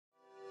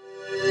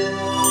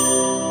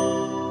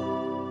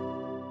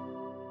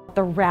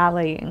The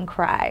rallying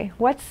cry.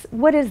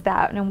 What is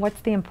that, and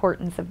what's the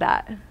importance of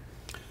that?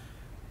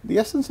 The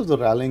essence of the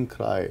rallying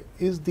cry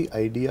is the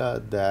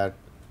idea that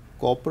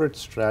corporate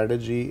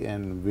strategy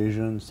and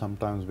vision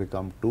sometimes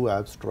become too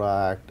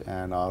abstract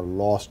and are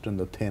lost in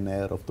the thin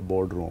air of the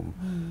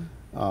boardroom.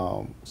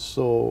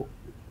 So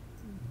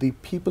the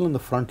people in the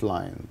front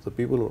line, the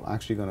people who are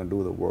actually going to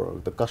do the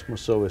work, the customer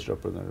service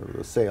representatives,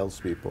 the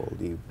salespeople,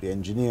 the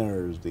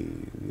engineers, the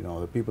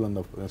people in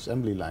the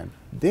assembly line,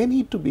 they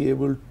need to be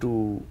able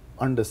to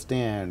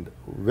understand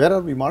where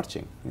are we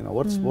marching.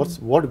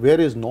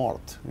 Where is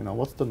north?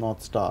 What's the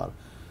North Star?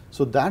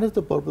 So that is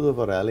the purpose of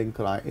a rallying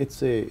cry.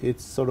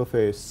 It's sort of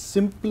a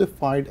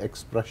simplified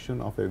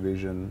expression of a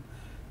vision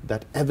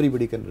that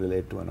everybody can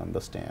relate to and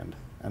understand,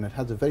 and it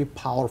has a very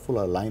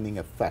powerful aligning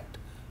effect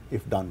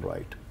if done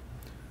right.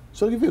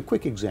 So I'll give you a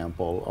quick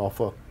example of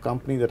a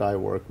company that I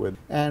work with,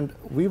 and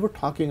we were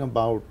talking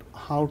about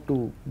how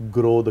to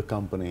grow the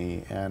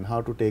company and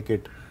how to take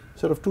it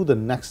sort of to the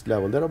next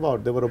level. They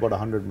were about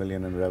 100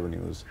 million in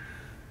revenues.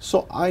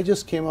 So I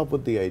just came up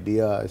with the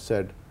idea. I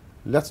said,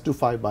 let's do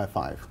 5 by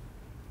 5,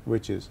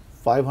 which is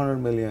 500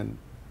 million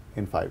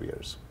in 5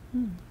 years.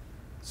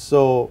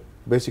 So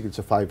basically it's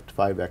a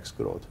 5x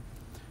growth.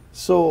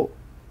 So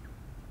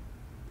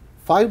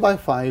 5 by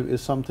 5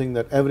 is something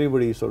that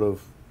everybody sort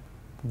of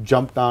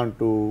jumped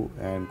onto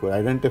and could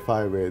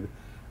identify with,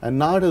 and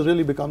now it has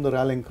really become the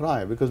rallying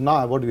cry, because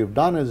now what we've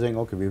done is saying,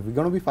 okay, we're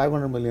going to be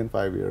 500 million in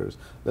 5 years.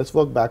 Let's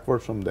work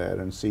backwards from there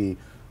and see,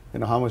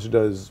 how much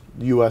does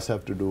the US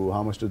have to do,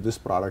 how much does this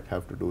product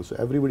have to do. So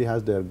everybody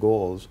has their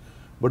goals,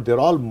 but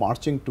they're all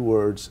marching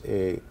towards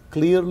a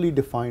clearly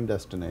defined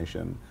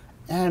destination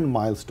and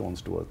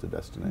milestones towards the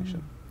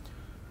destination.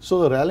 So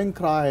the rallying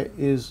cry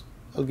is,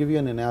 I'll give you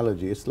an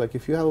analogy. It's like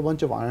if you have a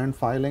bunch of iron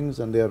filings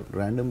and they're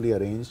randomly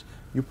arranged,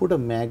 you put a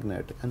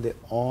magnet and they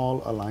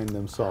all align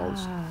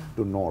themselves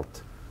to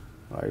north,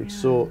 right?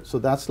 Yeah. So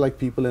that's like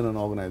people in an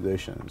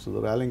organization. So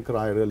the rallying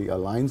cry really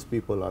aligns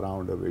people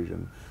around a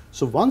vision.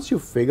 So once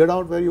you've figured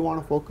out where you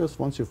want to focus,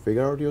 once you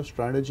figure out your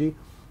strategy,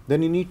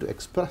 then you need to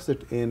express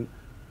it in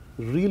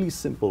really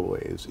simple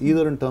ways,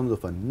 either in terms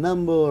of a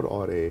number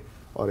or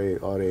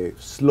a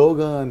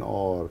slogan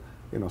or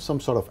some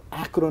sort of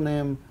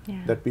acronym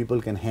that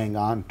people can hang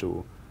on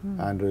to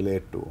and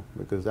relate to,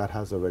 because that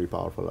has a very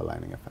powerful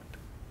aligning effect.